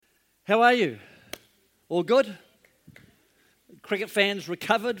How are you? All good? Cricket fans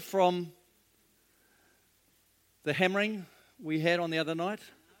recovered from the hammering we had on the other night?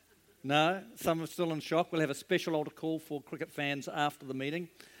 No? Some are still in shock. We'll have a special altar call for cricket fans after the meeting,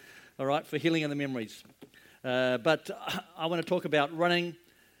 all right, for healing of the memories. But I want to talk about running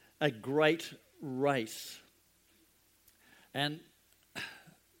a great race. And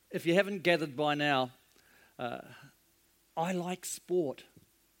if you haven't gathered by now, I like sport.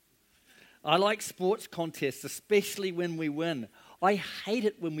 I like sports contests, especially when we win. I hate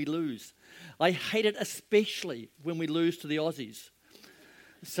it when we lose. I hate it especially when we lose to the Aussies.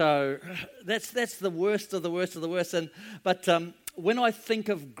 So that's the worst of the worst of the worst. But when I think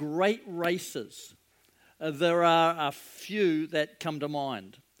of great races, there are a few that come to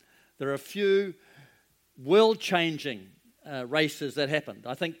mind. There are a few world-changing races that happened.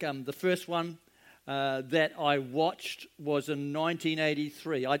 I think the first one that I watched was in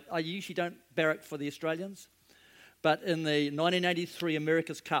 1983. I usually don't barrack for the Australians, but in the 1983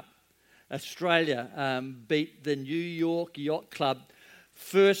 America's Cup, Australia beat the New York Yacht Club.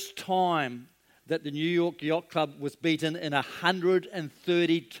 First time that the New York Yacht Club was beaten in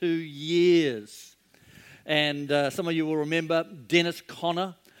 132 years. And some of you will remember Dennis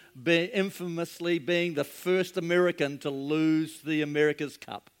Conner infamously being the first American to lose the America's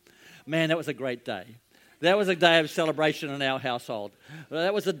Cup. Man, that was a great day. That was a day of celebration in our household.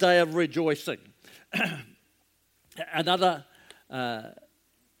 That was a day of rejoicing. Another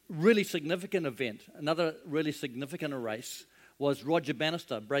really significant event, another really significant race was Roger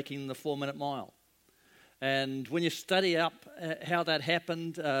Bannister breaking the 4-minute mile. And when you study up how that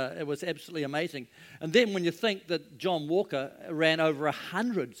happened, it was absolutely amazing. And then when you think that John Walker ran over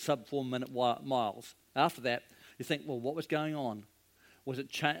 100 sub-4-minute miles after that, you think, well, what was going on? Was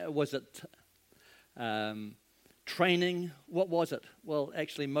it training? What was it? Well,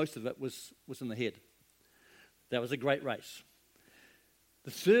 actually, most of it was in the head. That was a great race.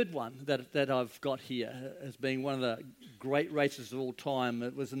 The third one that I've got here as being one of the great races of all time,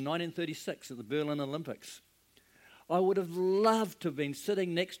 it was in 1936 at the Berlin Olympics. I would have loved to have been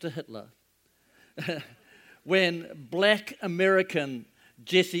sitting next to Hitler when black American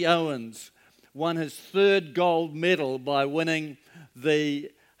Jesse Owens won his third gold medal by winning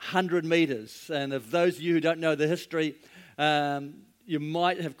the 100 metres. And if those of you who don't know the history, you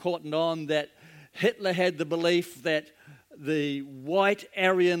might have caught on that Hitler had the belief that the white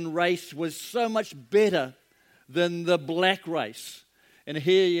Aryan race was so much better than the black race. And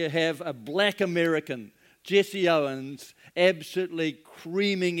here you have a black American, Jesse Owens, absolutely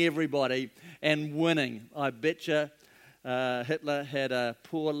creaming everybody and winning. I bet you Hitler had a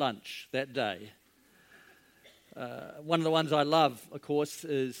poor lunch that day. One of the ones I love, of course,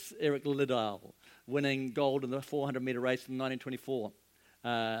 is Eric Liddell winning gold in the 400-metre race in 1924,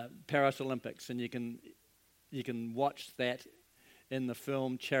 Paris Olympics, and you can watch that in the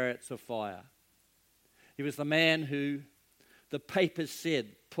film Chariots of Fire. He was the man who the papers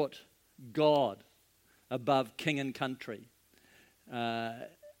said put God above king and country.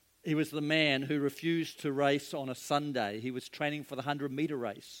 He was the man who refused to race on a Sunday. He was training for the 100-metre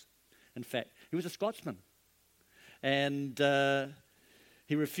race. In fact, he was a Scotsman. And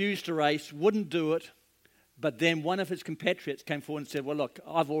he refused to race, wouldn't do it. But then one of his compatriots came forward and said, well, look,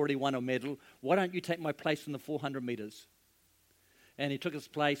 I've already won a medal. Why don't you take my place in the 400 metres? And he took his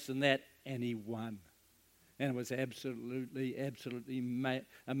place in that, and he won. And it was absolutely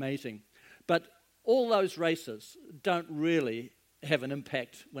amazing. But all those races don't really have an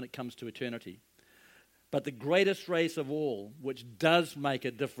impact when it comes to eternity. But the greatest race of all, which does make a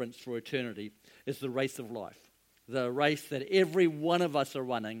difference for eternity, is the race of life. The race that every one of us are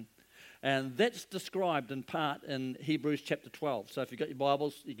running. And that's described in part in Hebrews chapter 12. So if you've got your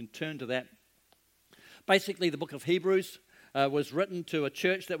Bibles, you can turn to that. Basically, the book of Hebrews was written to a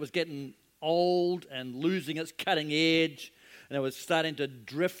church that was getting old and losing its cutting edge. And it was starting to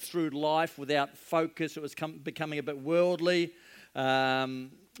drift through life without focus. It was becoming a bit worldly.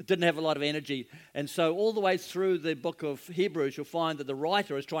 It didn't have a lot of energy. And so all the way through the book of Hebrews, you'll find that the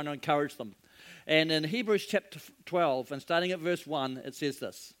writer is trying to encourage them. And in Hebrews chapter 12, and starting at verse 1, it says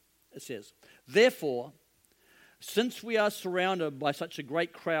this. It says, therefore, since we are surrounded by such a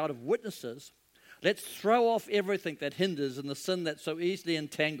great crowd of witnesses, let's throw off everything that hinders and the sin that so easily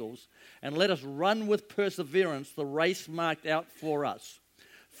entangles, and let us run with perseverance the race marked out for us,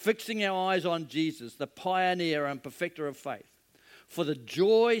 fixing our eyes on Jesus, the pioneer and perfecter of faith. For the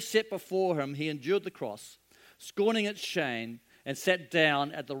joy set before him, he endured the cross, scorning its shame, and sat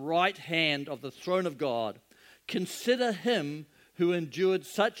down at the right hand of the throne of God. Consider him who endured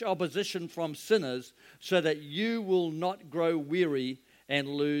such opposition from sinners, so that you will not grow weary and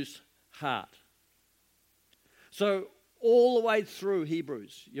lose heart. So all the way through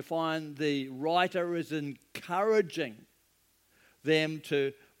Hebrews, you find the writer is encouraging them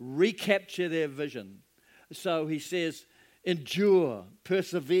to recapture their vision. So he says, endure,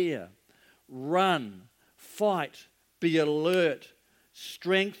 persevere, run, fight, be alert,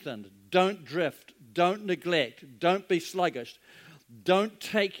 strengthened, don't drift, don't neglect, don't be sluggish, don't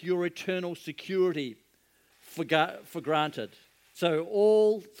take your eternal security for granted. So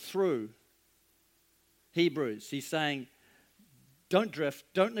all through Hebrews, he's saying, don't drift,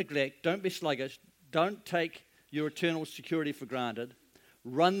 don't neglect, don't be sluggish, don't take your eternal security for granted,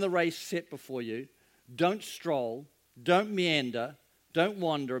 run the race set before you, don't stroll, don't meander, don't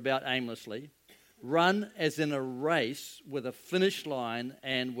wander about aimlessly, run as in a race with a finish line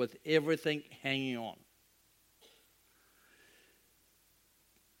and with everything hanging on.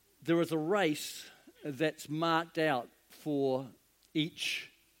 There is a race that's marked out for each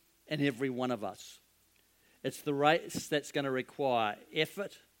and every one of us. It's the race that's going to require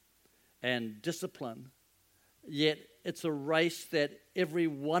effort and discipline, yet it's a race that every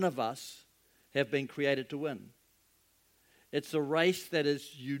one of us have been created to win. It's a race that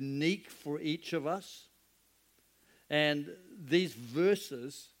is unique for each of us. And these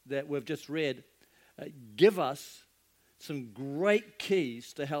verses that we've just read give us some great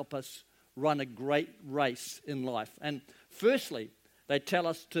keys to help us run a great race in life. And firstly, they tell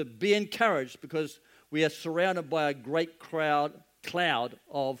us to be encouraged because we are surrounded by a great cloud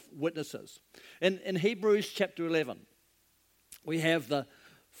of witnesses. In Hebrews chapter 11, we have the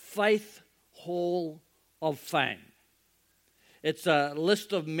Faith Hall of Fame. It's a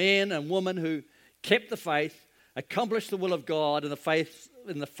list of men and women who kept the faith, accomplished the will of God in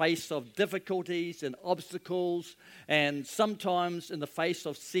the face of difficulties and obstacles, and sometimes in the face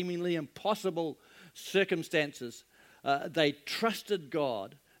of seemingly impossible circumstances. They trusted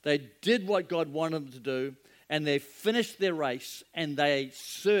God. They did what God wanted them to do, and they finished their race, and they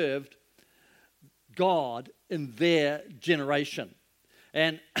served God in their generation.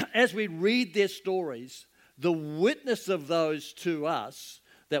 And as we read their stories, the witness of those to us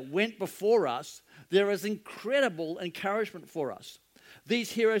that went before us, there is incredible encouragement for us.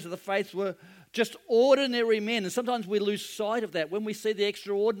 These heroes of the faith were just ordinary men, and sometimes we lose sight of that. When we see the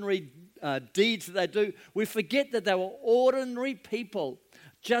extraordinary deeds that they do, we forget that they were ordinary people,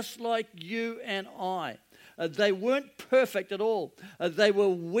 just like you and I. They weren't perfect at all. They were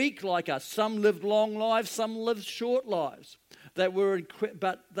weak like us. Some lived long lives, some lived short lives.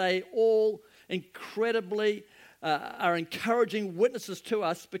 But they all incredibly are encouraging witnesses to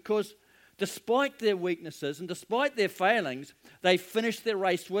us because despite their weaknesses and despite their failings, they finished their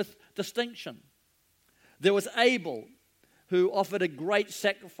race with distinction. There was Abel, who offered a great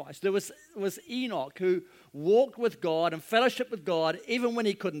sacrifice. There was Enoch, who walked with God and fellowship with God even when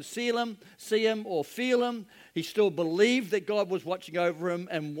he couldn't see him or feel him. He still believed that God was watching over him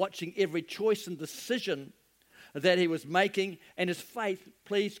and watching every choice and decision that he was making, and his faith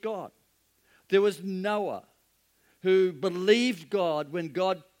pleased God. There was Noah, who believed God when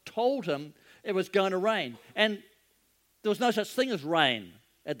God told him it was going to rain. And there was no such thing as rain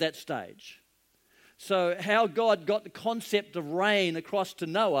at that stage. So how God got the concept of rain across to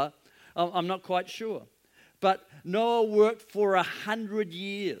Noah, I'm not quite sure. But Noah worked for 100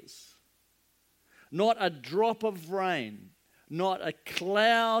 years. Not a drop of rain, not a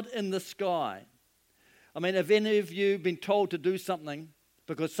cloud in the sky. I mean, have any of you been told to do something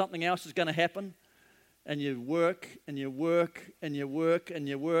because something else is going to happen? And you work and you work and you work and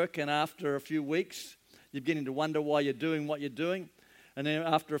you work, and after a few weeks, you're beginning to wonder why you're doing what you're doing. And then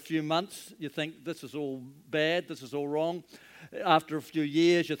after a few months, you think, this is all bad, this is all wrong. After a few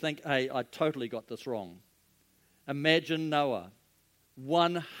years, you think, hey, I totally got this wrong. Imagine Noah,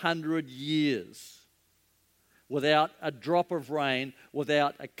 100 years without a drop of rain,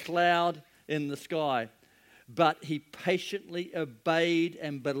 without a cloud in the sky. But he patiently obeyed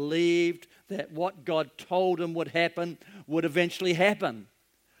and believed that what God told him would happen would eventually happen.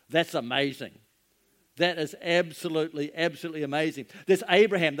 That's amazing. That is absolutely, absolutely amazing. There's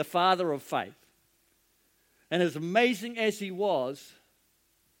Abraham, the father of faith. And as amazing as he was,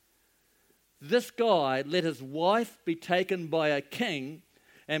 this guy let his wife be taken by a king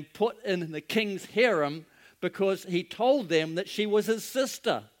and put in the king's harem because he told them that she was his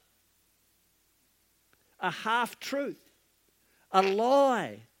sister. A half-truth, a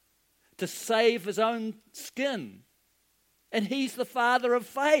lie to save his own skin. And he's the father of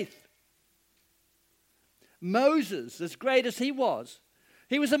faith. Moses, as great as he was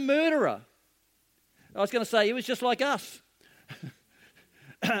a murderer. I was going to say he was just like us.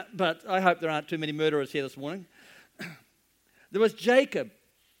 But I hope there aren't too many murderers here this morning. There was Jacob,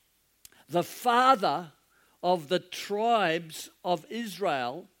 the father of the tribes of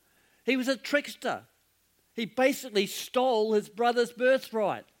Israel, he was a trickster. He basically stole his brother's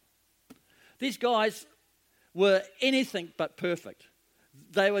birthright. These guys were anything but perfect.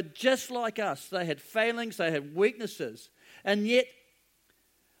 They were just like us. They had failings, they had weaknesses. And yet,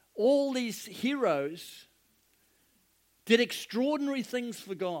 all these heroes did extraordinary things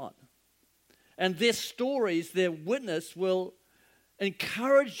for God. And their stories, their witness will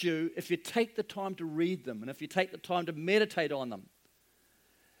encourage you if you take the time to read them and if you take the time to meditate on them.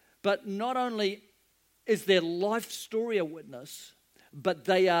 But not only is their life story a witness, but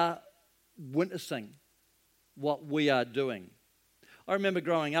they are witnessing what we are doing. I remember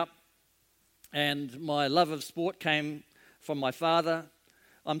growing up, and my love of sport came from my father.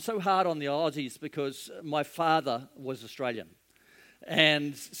 I'm so hard on the Aussies because my father was Australian.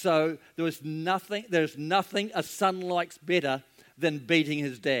 And so there's nothing a son likes better than beating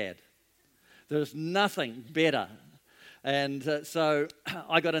his dad. There's nothing better. And so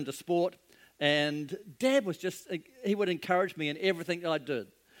I got into sport, and Dad was he would encourage me in everything I did.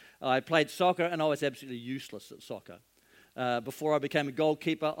 I played soccer, and I was absolutely useless at soccer. Before I became a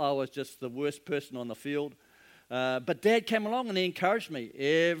goalkeeper, I was just the worst person on the field. But Dad came along, and he encouraged me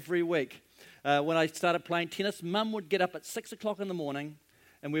every week. When I started playing tennis, Mum would get up at 6 o'clock in the morning,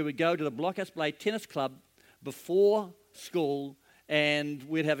 and we would go to the Blockhouse Bay Tennis Club before school, and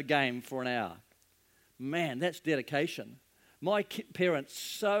we'd have a game for an hour. Man, that's dedication. My parents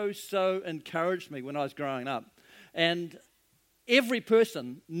so encouraged me when I was growing up. And every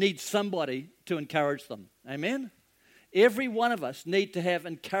person needs somebody to encourage them. Amen? Every one of us need to have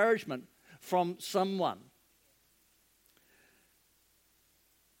encouragement from someone.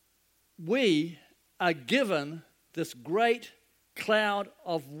 We are given this great cloud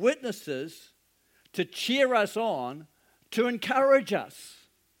of witnesses to cheer us on, to encourage us.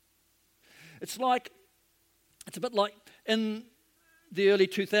 It's a bit like in the early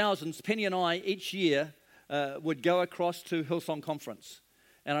 2000s, Penny and I each year would go across to Hillsong Conference.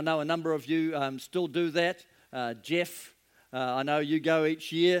 And I know a number of you still do that. Jeff, I know you go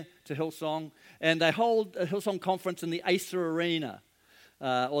each year to Hillsong. And they hold a Hillsong Conference in the Acer Arena,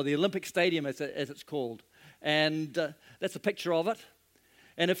 or the Olympic Stadium as it's called. And that's a picture of it.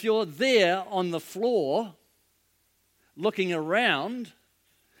 And if you're there on the floor looking around,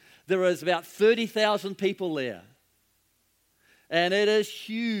 there is about 30,000 people there. And it is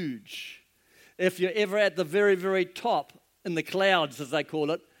huge. If you're ever at the very, very top, in the clouds, as they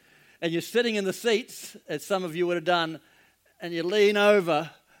call it, and you're sitting in the seats, as some of you would have done, and you lean over,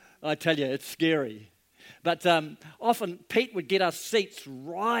 I tell you, it's scary. But often Pete would get us seats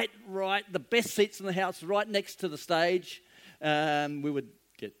right, the best seats in the house, right next to the stage. We would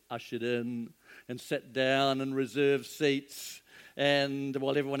get ushered in and sit down and reserve seats, and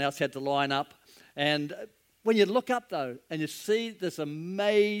while everyone else had to line up. And when you look up, though, and you see this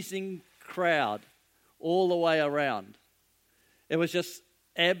amazing crowd all the way around, it was just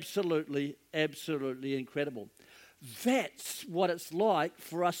absolutely incredible. That's what it's like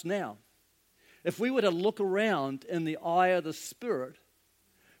for us now. If we were to look around in the eye of the Spirit,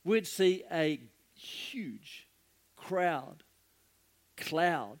 we'd see a huge cloud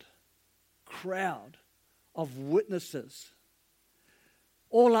of witnesses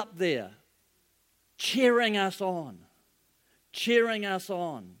all up there, cheering us on.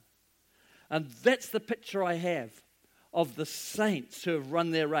 And that's the picture I have of the saints who have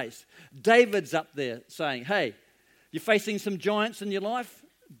run their race. David's up there saying, hey, you're facing some giants in your life?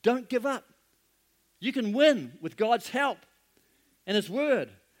 Don't give up. You can win with God's help and His Word.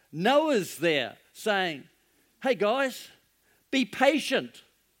 Noah's there saying, hey guys, be patient.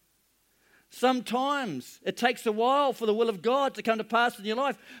 Sometimes it takes a while for the will of God to come to pass in your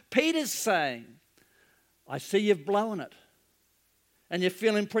life. Peter's saying, I see you've blown it. And you're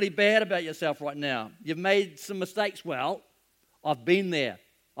feeling pretty bad about yourself right now. You've made some mistakes. Well, I've been there.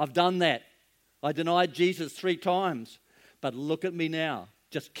 I've done that. I denied Jesus 3 times. But look at me now.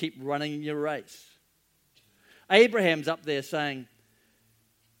 Just keep running your race. Abraham's up there saying,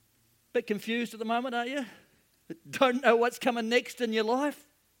 bit confused at the moment, aren't you? Don't know what's coming next in your life?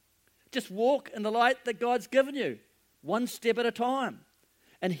 Just walk in the light that God's given you, one step at a time,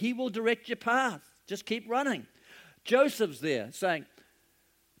 and He will direct your path. Just keep running. Joseph's there saying,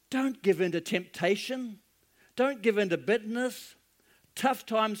 don't give in to temptation. Don't give in to bitterness. Tough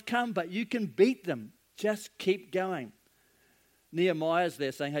times come, but you can beat them. Just keep going. Nehemiah's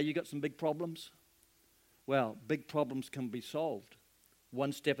there saying, hey, you got some big problems? Well, big problems can be solved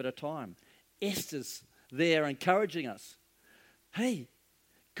one step at a time. Esther's there encouraging us. Hey,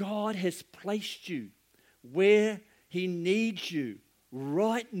 God has placed you where He needs you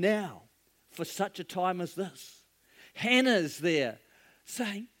right now. for such a time as this. Hannah's there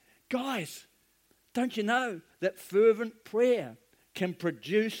saying, guys, don't you know that fervent prayer can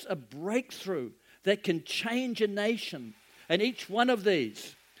produce a breakthrough that can change a nation? And each one of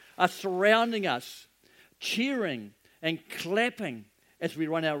these are surrounding us, cheering and clapping as we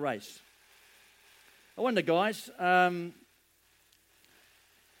run our race. I wonder, guys, why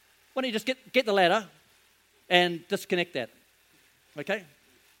don't you just get the ladder and disconnect that, okay?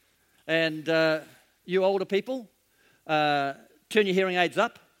 And you older people, turn your hearing aids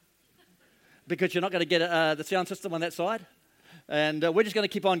up, because you're not going to get the sound system on that side. And we're just going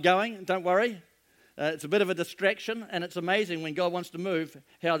to keep on going, don't worry. It's a bit of a distraction, and it's amazing when God wants to move,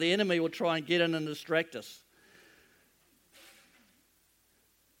 how the enemy will try and get in and distract us.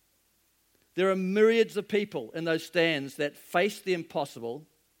 There are myriads of people in those stands that face the impossible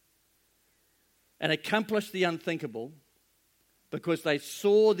and accomplish the unthinkable because they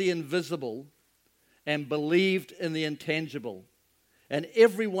saw the invisible and believed in the intangible. And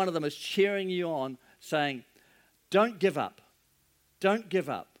every one of them is cheering you on, saying, don't give up, don't give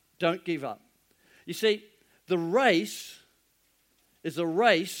up, don't give up. You see, the race is a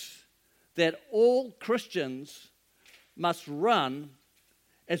race that all Christians must run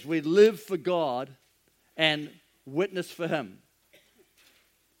as we live for God and witness for Him.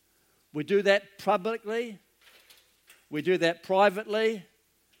 We do that publicly, we do that privately.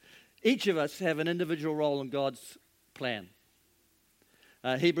 Each of us have an individual role in God's plan.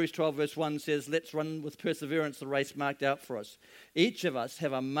 Hebrews 12 verse 1 says, let's run with perseverance the race marked out for us. Each of us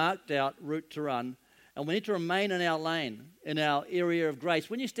have a marked out route to run, and we need to remain in our lane, in our area of grace.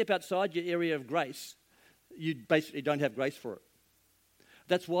 When you step outside your area of grace, you basically don't have grace for it.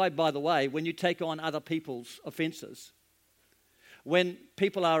 That's why, by the way, when you take on other people's offenses, when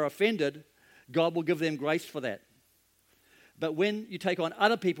people are offended, God will give them grace for that. But when you take on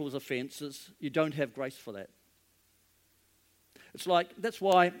other people's offenses, you don't have grace for that. It's like, that's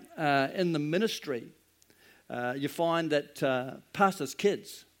why in the ministry, you find that pastors'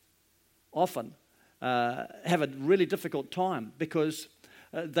 kids often have a really difficult time because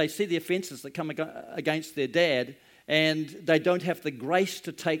they see the offenses that come against their dad, and they don't have the grace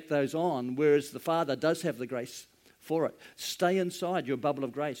to take those on, whereas the father does have the grace for it. Stay inside your bubble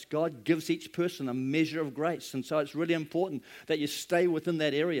of grace. God gives each person a measure of grace, and so it's really important that you stay within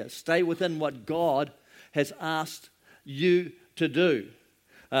that area. Stay within what God has asked you to do.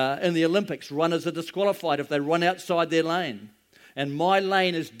 In the Olympics, runners are disqualified if they run outside their lane. And my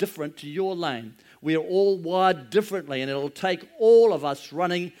lane is different to your lane. We are all wired differently, and it'll take all of us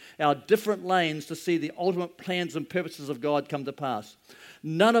running our different lanes to see the ultimate plans and purposes of God come to pass.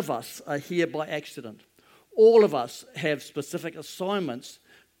 None of us are here by accident. All of us have specific assignments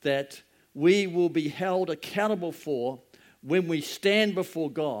that we will be held accountable for when we stand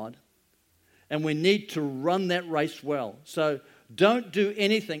before God, and we need to run that race well. So don't do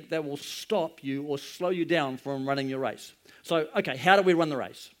anything that will stop you or slow you down from running your race. So, okay, how do we run the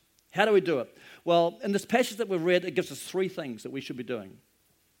race? How do we do it? Well, in this passage that we've read, it gives us three things that we should be doing.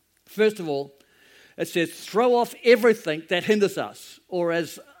 First of all, it says, throw off everything that hinders us, or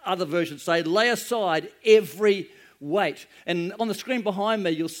as other versions say, lay aside every weight. And on the screen behind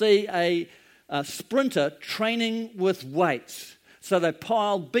me, you'll see a sprinter training with weights. So they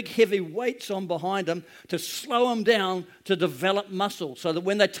pile big, heavy weights on behind him to slow him down to develop muscle, so that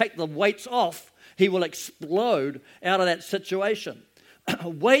when they take the weights off, he will explode out of that situation.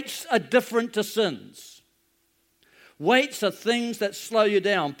 Weights are different to sins. Weights are things that slow you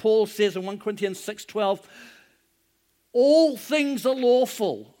down. Paul says in 1 Corinthians 6:12, all things are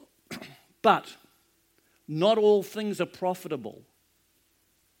lawful, but not all things are profitable.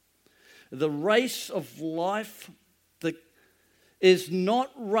 The race of life is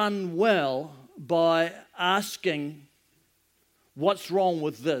not run well by asking, what's wrong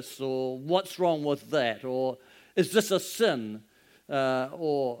with this, or what's wrong with that, or is this a sin,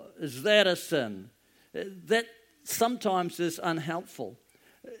 or is that a sin? That sometimes is unhelpful.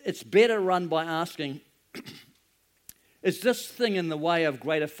 It's better run by asking, is this thing in the way of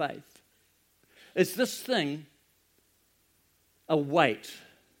greater faith? Is this thing a weight?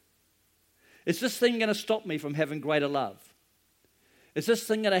 Is this thing going to stop me from having greater love? Is this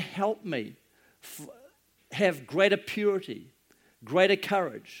thing going to help me have greater purity, greater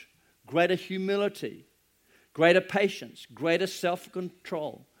courage, greater humility, greater patience, greater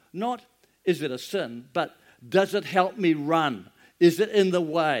self-control? Not, is it a sin, but does it help me run? Is it in the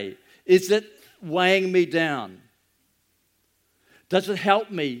way? Is it weighing me down? Does it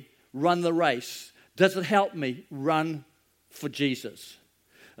help me run the race? Does it help me run for Jesus?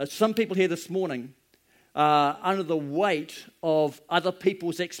 Some people here this morning are under the weight of other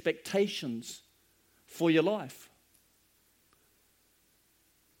people's expectations for your life.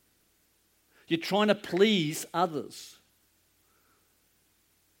 You're trying to please others.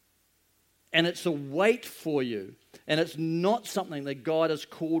 And it's a weight for you. And it's not something that God has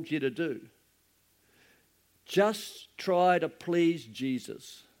called you to do. Just try to please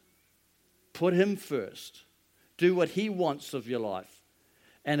Jesus. Put him first. Do what he wants of your life.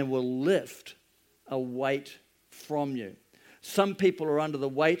 And it will lift a weight from you. Some people are under the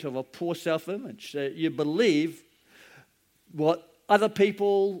weight of a poor self-image. You believe what other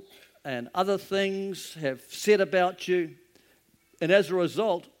people and other things have said about you. And as a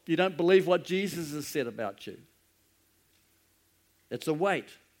result, you don't believe what Jesus has said about you. It's a weight.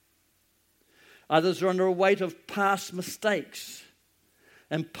 Others are under a weight of past mistakes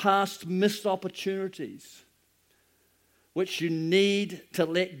and past missed opportunities, which you need to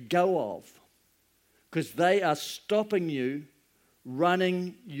let go of, because they are stopping you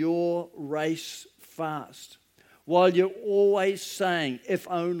running your race fast. While you're always saying, if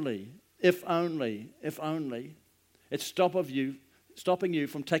only, if only, if only, it's stopping you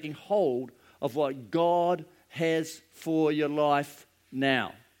from taking hold of what God has for your life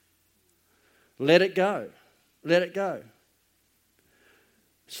now. Let it go. Let it go.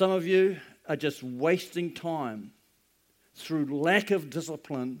 Some of you are just wasting time through lack of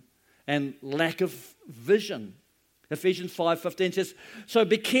discipline and lack of vision. Ephesians 5:15 says, so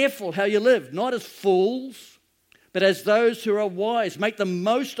be careful how you live, not as fools, but as those who are wise. Make the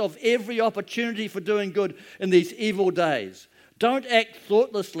most of every opportunity for doing good in these evil days. Don't act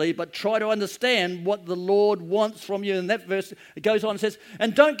thoughtlessly, but try to understand what the Lord wants from you. In that verse, it goes on and says,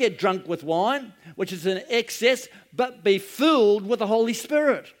 and don't get drunk with wine, which is in excess, but be filled with the Holy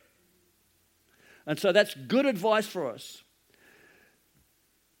Spirit. And so that's good advice for us.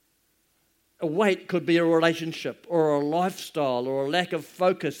 A weight could be a relationship or a lifestyle or a lack of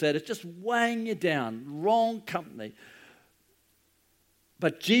focus that is just weighing you down, wrong company.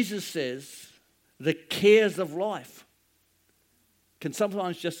 But Jesus says the cares of life can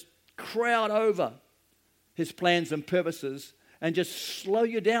sometimes just crowd over his plans and purposes and just slow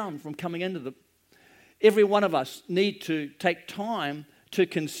you down from coming into them. Every one of us need to take time to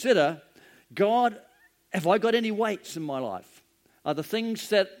consider, God, have I got any weights in my life? Are the things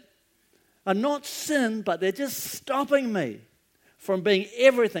that are not sin, but they're just stopping me from being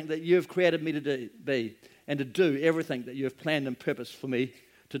everything that you've created me to be and to do everything that you have planned and purposed for me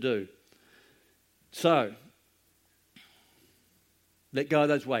to do? So, let go of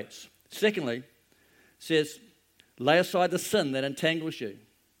those weights. Secondly, it says, lay aside the sin that entangles you.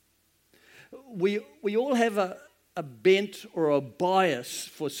 We all have a bent or a bias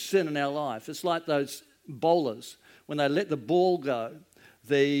for sin in our life. It's like those bowlers. When they let the ball go,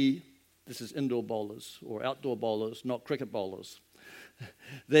 this is indoor bowlers or outdoor bowlers, not cricket bowlers.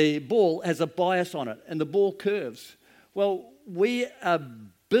 The ball has a bias on it and the ball curves. Well, we are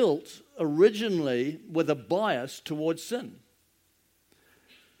built originally with a bias towards sin.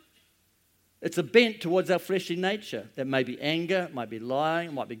 It's a bent towards our fleshly nature. It may be anger, it might be lying,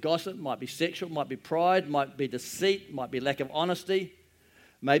 it might be gossip, it might be sexual, it might be pride, it might be deceit, it might be lack of honesty.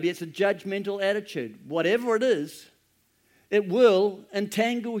 Maybe it's a judgmental attitude. Whatever it is, it will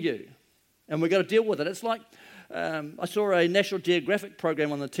entangle you. And we've got to deal with it. It's like, I saw a National Geographic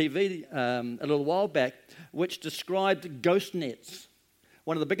program on the TV a little while back, which described ghost nets,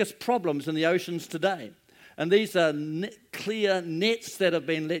 one of the biggest problems in the oceans today. And these are clear nets that have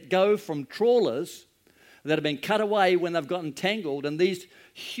been let go from trawlers that have been cut away when they've gotten tangled. And these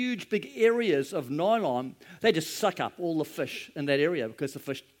huge big areas of nylon, they just suck up all the fish in that area because the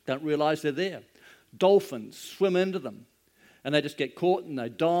fish don't realize they're there. Dolphins swim into them and they just get caught and they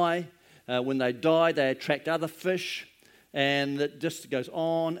die. When they die, they attract other fish, and it just goes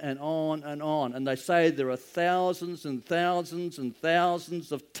on and on and on. And they say there are thousands and thousands and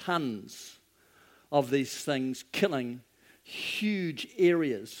thousands of tons of these things killing huge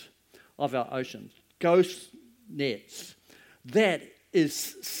areas of our oceans. Ghost nets. That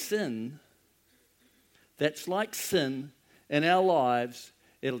is sin. That's like sin in our lives.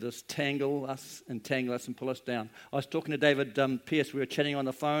 It'll just tangle us and pull us down. I was talking to David Pierce. We were chatting on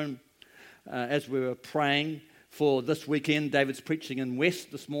the phone as we were praying for this weekend. David's preaching in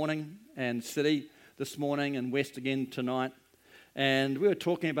West this morning and City this morning and West again tonight. And we were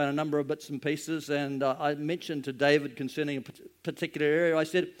talking about a number of bits and pieces, and I mentioned to David concerning a particular area. I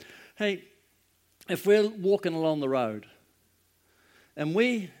said, hey, if we're walking along the road and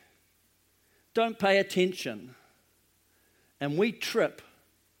we don't pay attention and we trip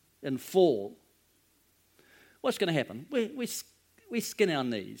and fall, what's going to happen? we skin our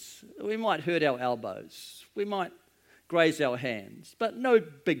knees. We might hurt our elbows. We might graze our hands. But no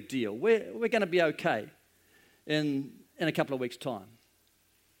big deal. We're going to be okay in a couple of weeks' time.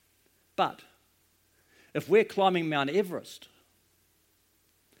 But if we're climbing Mount Everest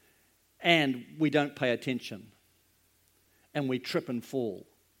and we don't pay attention and we trip and fall,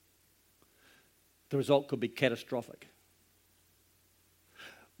 the result could be catastrophic.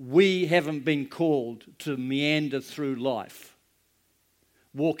 We haven't been called to meander through life,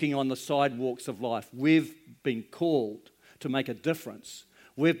 walking on the sidewalks of life. We've been called to make a difference.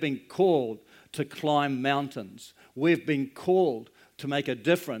 We've been called to climb mountains. We've been called to make a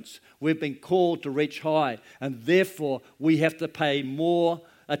difference. We've been called to reach high, and therefore we have to pay more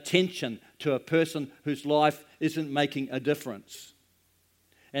attention to a person whose life isn't making a difference.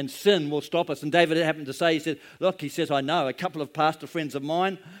 And sin will stop us. And David happened to say, he says, I know a couple of pastor friends of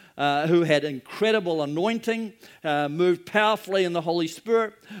mine who had incredible anointing, moved powerfully in the Holy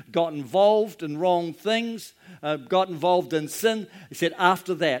Spirit, got involved in wrong things, got involved in sin. He said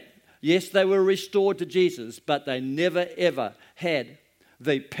after that, yes, they were restored to Jesus, but they never ever had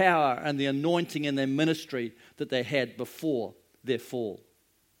the power and the anointing in their ministry that they had before their fall.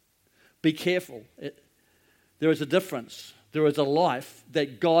 Be careful. There is a difference. There is a life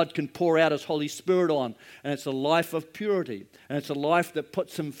that God can pour out His Holy Spirit on, and it's a life of purity, and it's a life that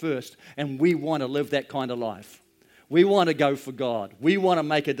puts Him first, and we want to live that kind of life. We want to go for God. We want to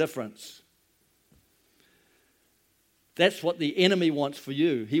make a difference. That's what the enemy wants for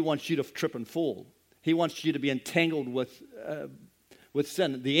you. He wants you to trip and fall. He wants you to be entangled with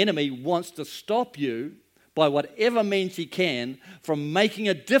sin. The enemy wants to stop you by whatever means he can from making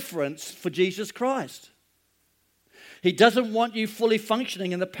a difference for Jesus Christ. He doesn't want you fully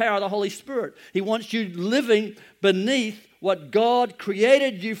functioning in the power of the Holy Spirit. He wants you living beneath what God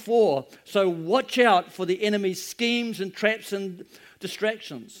created you for. So watch out for the enemy's schemes and traps and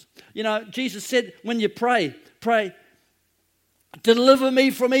distractions. You know, Jesus said, when you pray, deliver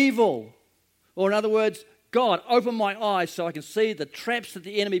me from evil. Or in other words, God, open my eyes so I can see the traps that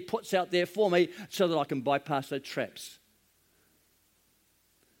the enemy puts out there for me so that I can bypass those traps.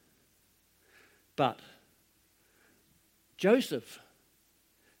 But Joseph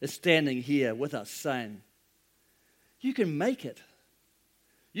is standing here with us saying, you can make it.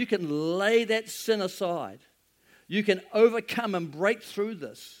 You can lay that sin aside. You can overcome and break through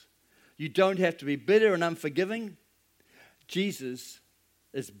this. You don't have to be bitter and unforgiving. Jesus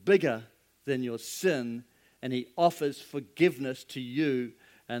is bigger than your sin, and He offers forgiveness to you.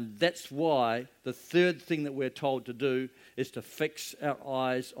 And that's why the third thing that we're told to do is to fix our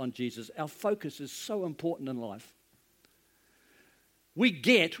eyes on Jesus. Our focus is so important in life. We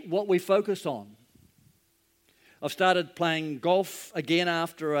get what we focus on. I've started playing golf again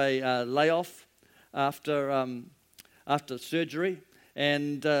after a layoff, after surgery.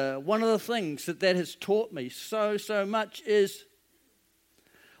 And one of the things that has taught me so much is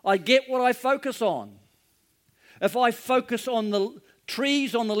I get what I focus on. If I focus on the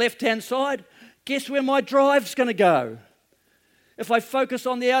trees on the left-hand side, guess where my drive's going to go? If I focus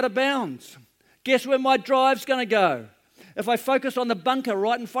on the out of bounds, guess where my drive's going to go? If I focus on the bunker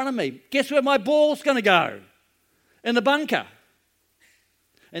right in front of me, guess where my ball's going to go? In the bunker.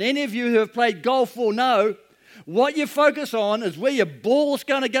 And any of you who have played golf will know what you focus on is where your ball's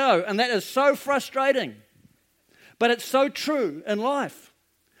going to go. And that is so frustrating. But it's so true in life.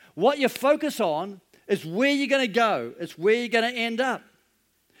 What you focus on is where you're going to go. It's where you're going to end up.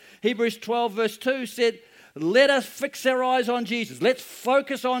 Hebrews 12 verse 2 said, let us fix our eyes on Jesus. Let's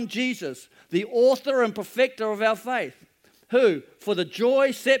focus on Jesus, the author and perfecter of our faith, who, for the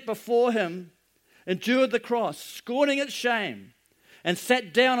joy set before Him, endured the cross, scorning its shame, and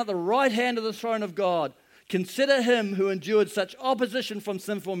sat down at the right hand of the throne of God. Consider Him who endured such opposition from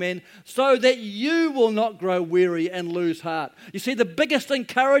sinful men, so that you will not grow weary and lose heart. You see, the biggest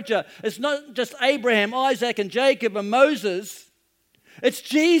encourager is not just Abraham, Isaac, and Jacob, and Moses. It's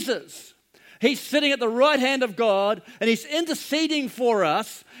Jesus. He's sitting at the right hand of God, and He's interceding for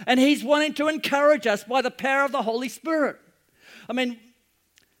us, and He's wanting to encourage us by the power of the Holy Spirit. I mean,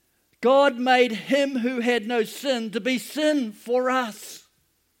 God made Him who had no sin to be sin for us,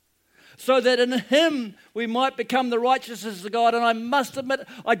 so that in Him we might become the righteousness of God. And I must admit,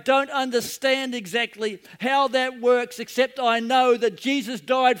 I don't understand exactly how that works, except I know that Jesus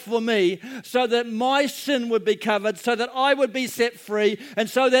died for me so that my sin would be covered, so that I would be set free, and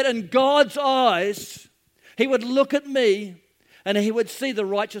so that in God's eyes He would look at me and He would see the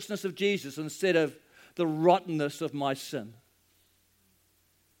righteousness of Jesus instead of the rottenness of my sin.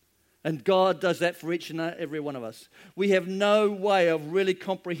 And God does that for each and every one of us. We have no way of really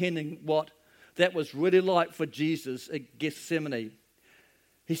comprehending what that was really like for Jesus at Gethsemane.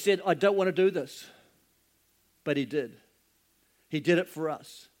 He said, I don't want to do this. But he did. He did it for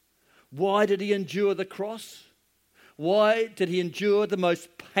us. Why did he endure the cross? Why did he endure the most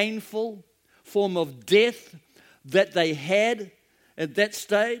painful form of death that they had at that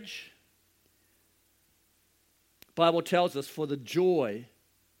stage? The Bible tells us for the joy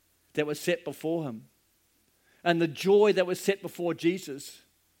that was set before him. And the joy that was set before Jesus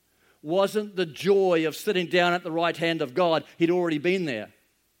wasn't the joy of sitting down at the right hand of God. He'd already been there.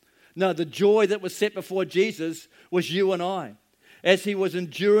 No, the joy that was set before Jesus was you and I. As he was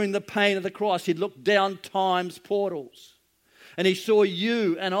enduring the pain of the cross, he looked down time's portals. And he saw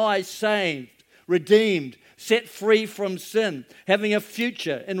you and I saved, redeemed, set free from sin, having a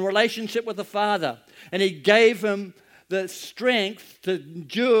future in relationship with the Father. And he gave him the strength to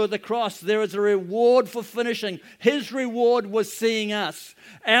endure the cross. There is a reward for finishing. His reward was seeing us.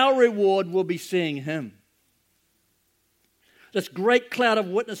 Our reward will be seeing him. This great cloud of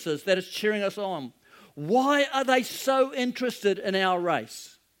witnesses that is cheering us on. Why are they so interested in our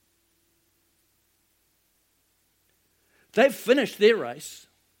race? They've finished their race.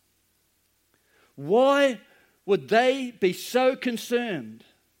 Why would they be so concerned?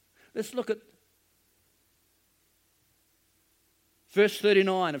 Let's look at verse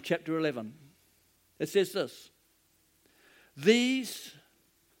 39 of chapter 11. It says this: these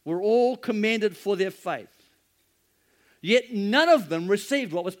were all commended for their faith, yet none of them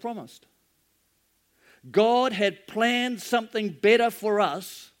received what was promised. God had planned something better for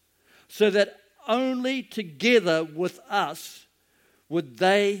us, so that only together with us would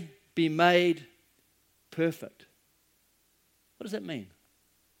they be made perfect. What does that mean?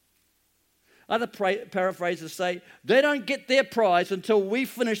 Other paraphrases say, they don't get their prize until we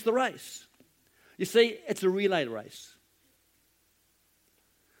finish the race. You see, it's a relay race.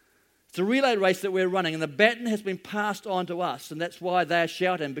 It's a relay race that we're running, and the baton has been passed on to us, and that's why they're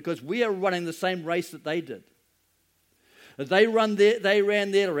shouting, because we are running the same race that they did. They ran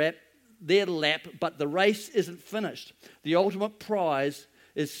their lap, but the race isn't finished. The ultimate prize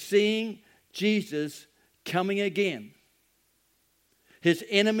is seeing Jesus coming again, his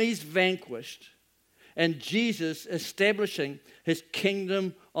enemies vanquished, and Jesus establishing his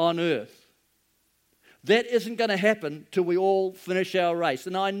kingdom on earth. That isn't going to happen till we all finish our race.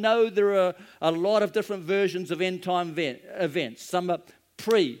 And I know there are a lot of different versions of end-time events. Some are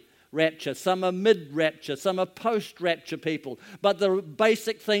pre-rapture, some are mid-rapture, some are post-rapture people. But the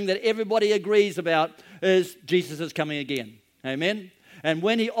basic thing that everybody agrees about is Jesus is coming again. Amen? And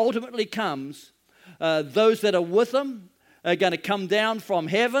when he ultimately comes, those that are with him are going to come down from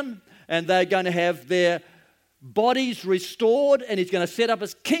heaven, and they're going to have their bodies restored, and he's going to set up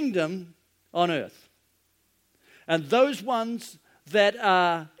his kingdom on earth. And those ones that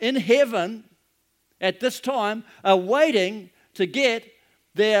are in heaven at this time are waiting to get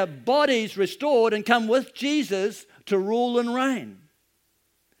their bodies restored and come with Jesus to rule and reign.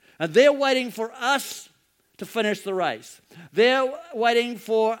 And they're waiting for us to finish the race. They're waiting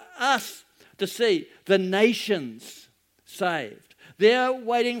for us to see the nations saved. They're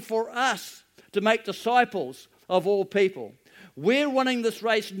waiting for us to make disciples of all people. We're running this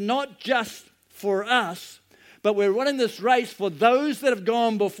race not just for us, but we're running this race for those that have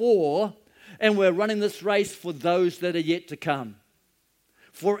gone before, and we're running this race for those that are yet to come.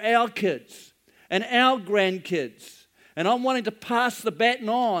 For our kids and our grandkids. And I'm wanting to pass the baton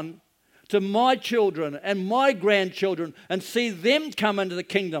on to my children and my grandchildren and see them come into the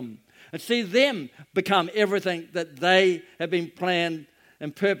kingdom and see them become everything that they have been planned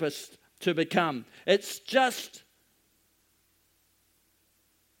and purposed to become. It's just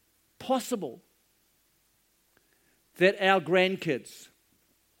possible that our grandkids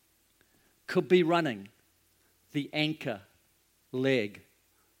could be running the anchor leg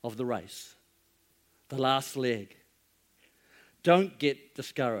of the race, the last leg. Don't get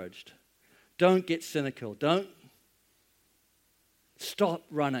discouraged. Don't get cynical. Don't stop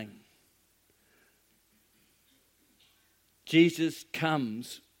running. Jesus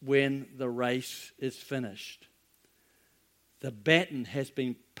comes when the race is finished. The baton has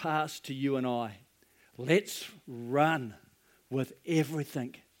been passed to you and I. Let's run with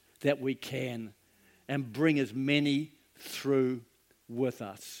everything that we can and bring as many through with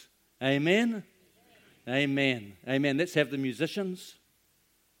us. Amen? Amen. Amen. Let's have the musicians.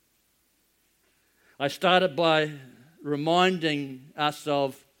 I started by reminding us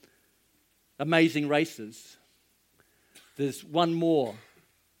of Amazing Races. There's one more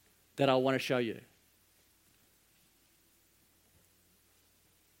that I want to show you.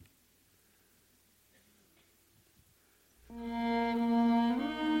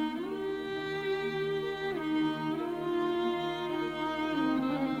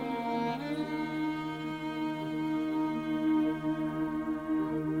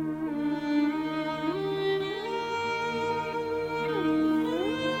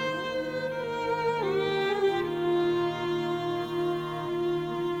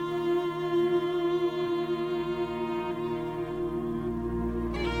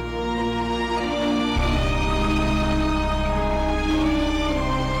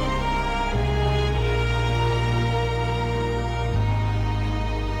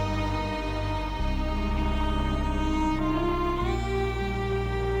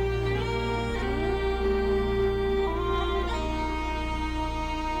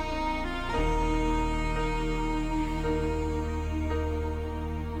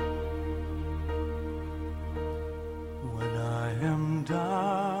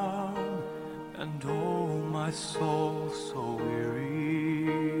 soul so weary,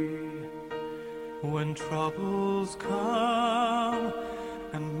 when troubles come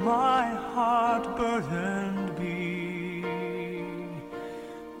and my heart burdened be,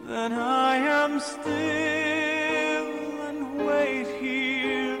 then I am still and wait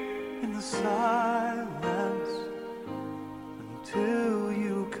here in the silence until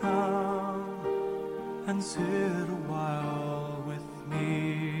you come and sit a while with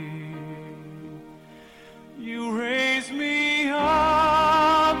me. You raise me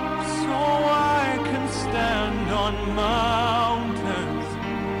up so I can stand on mountains.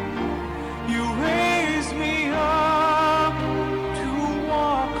 You raise me up to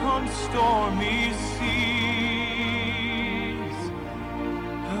walk on stormy seas.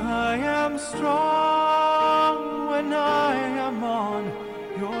 I am strong when I am on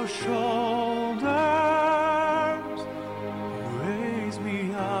your shoulders. You raise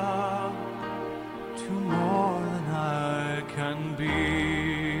me up to more than I can be.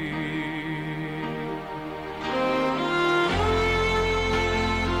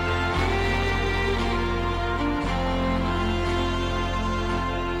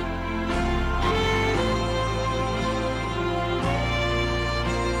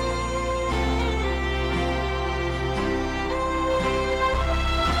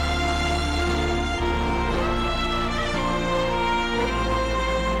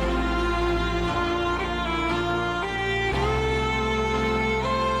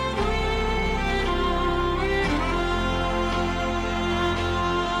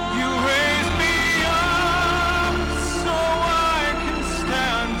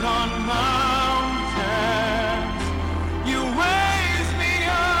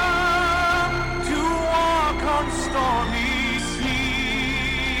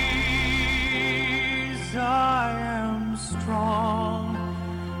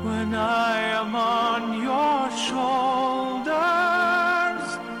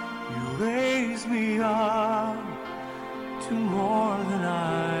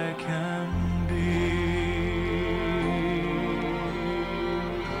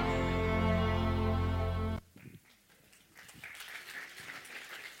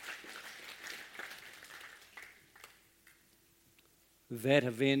 That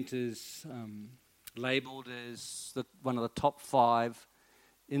event is labelled as one of the top 5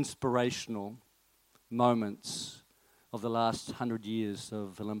 inspirational moments of the last 100 years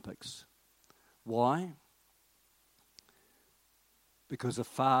of Olympics. Why? Because a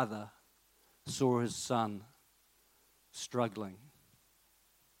father saw his son struggling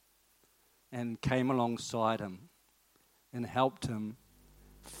and came alongside him and helped him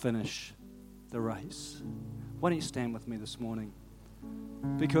finish the race. Why don't you stand with me this morning?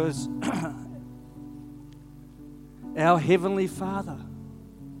 Because our Heavenly Father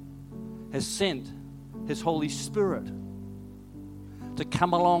has sent His Holy Spirit to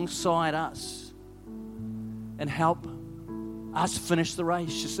come alongside us and help us finish the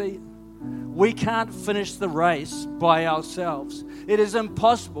race. You see, we can't finish the race by ourselves. It is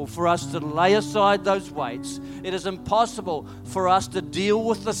impossible for us to lay aside those weights. It is impossible for us to deal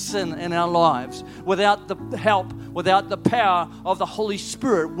with the sin in our lives without the help, without the power of the Holy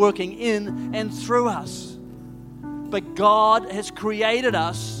Spirit working in and through us. But God has created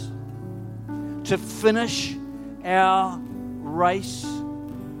us to finish our race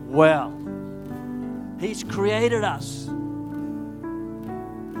well. He's created us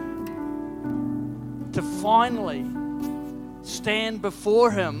to finally stand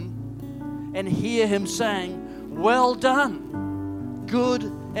before Him and hear Him saying, "Well done, good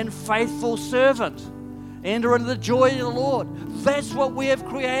and faithful servant. Enter into the joy of the Lord." That's what we have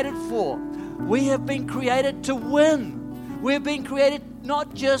created for. We have been created to win. We have been created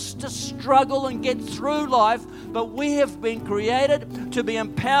not just to struggle and get through life, but we have been created to be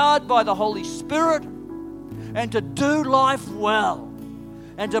empowered by the Holy Spirit and to do life well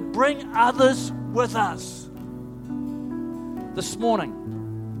and to bring others with us. This morning,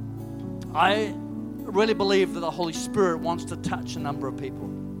 I really believe that the Holy Spirit wants to touch a number of people.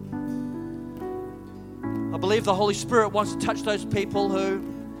 I believe the Holy Spirit wants to touch those people who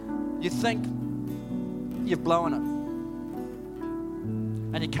you think you've blown it.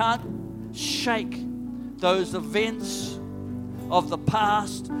 And you can't shake those events of the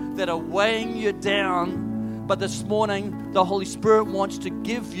past that are weighing you down. But this morning, the Holy Spirit wants to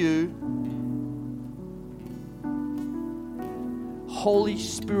give you Holy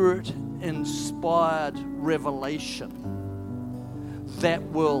Spirit inspired revelation that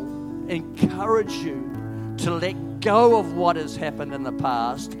will encourage you to let go of what has happened in the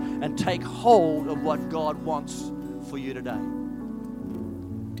past and take hold of what God wants for you today.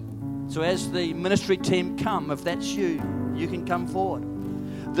 So as the ministry team come, if that's you, you can come forward.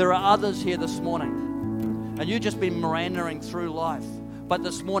 There are others here this morning, and you've just been meandering through life. But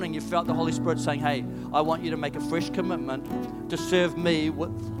this morning you felt the Holy Spirit saying, hey, I want you to make a fresh commitment to serve me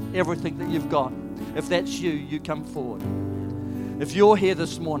with everything that you've got. If that's you, you come forward. If you're here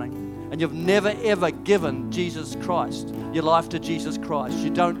this morning and you've never ever given Jesus Christ, your life to Jesus Christ, you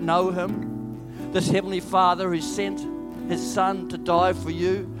don't know Him, this Heavenly Father who sent His Son to die for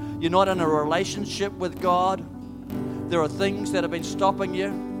you, you're not in a relationship with God, there are things that have been stopping you,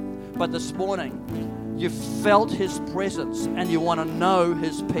 but this morning you felt His presence and you want to know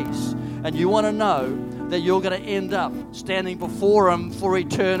His peace, and you want to know that you're going to end up standing before Him for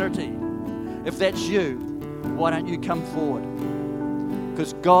eternity. If that's you, why don't you come forward?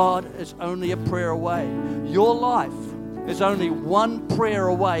 Because God is only a prayer away. Your life is only one prayer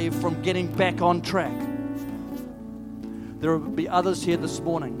away from getting back on track. There will be others here this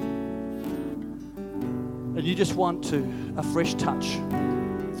morning, and you just want a fresh touch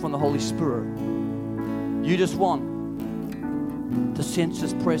from the Holy Spirit. You just want to sense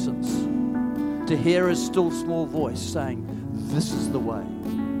His presence, to hear His still small voice saying, this is the way.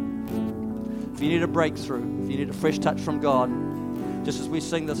 If you need a breakthrough, if you need a fresh touch from God, just as we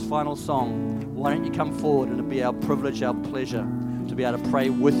sing this final song, why don't you come forward, and it'll be our privilege, our pleasure to be able to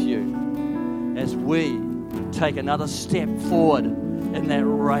pray with you as we take another step forward in that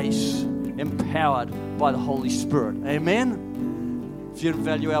race, empowered by the Holy Spirit. Amen? If you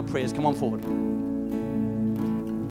value our prayers, come on forward.